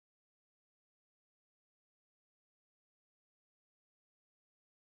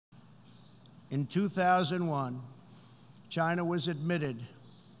In 2001, China was admitted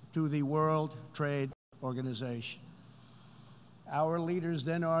to the World Trade Organization. Our leaders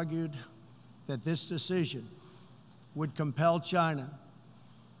then argued that this decision would compel China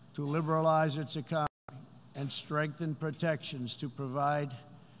to liberalize its economy and strengthen protections to provide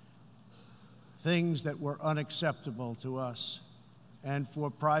things that were unacceptable to us, and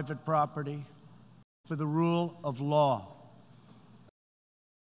for private property, for the rule of law.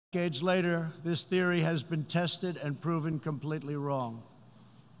 Decades later, this theory has been tested and proven completely wrong.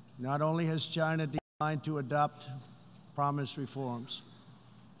 Not only has China declined to adopt promised reforms,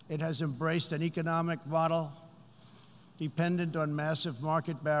 it has embraced an economic model dependent on massive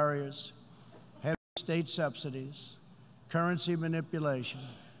market barriers, heavy state subsidies, currency manipulation,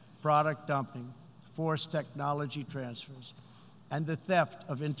 product dumping, forced technology transfers, and the theft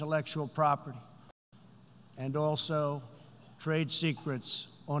of intellectual property, and also trade secrets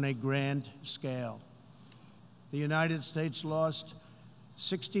on a grand scale. The United States lost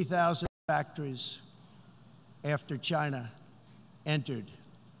 60,000 factories after China entered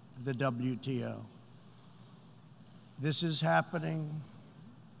the WTO. This is happening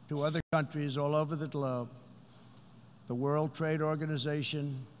to other countries all over the globe. The World Trade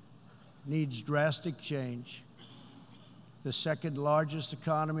Organization needs drastic change. The second largest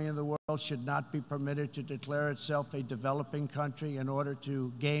economy in the world should not be permitted to declare itself a developing country in order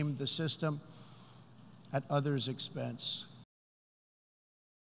to game the system at others' expense.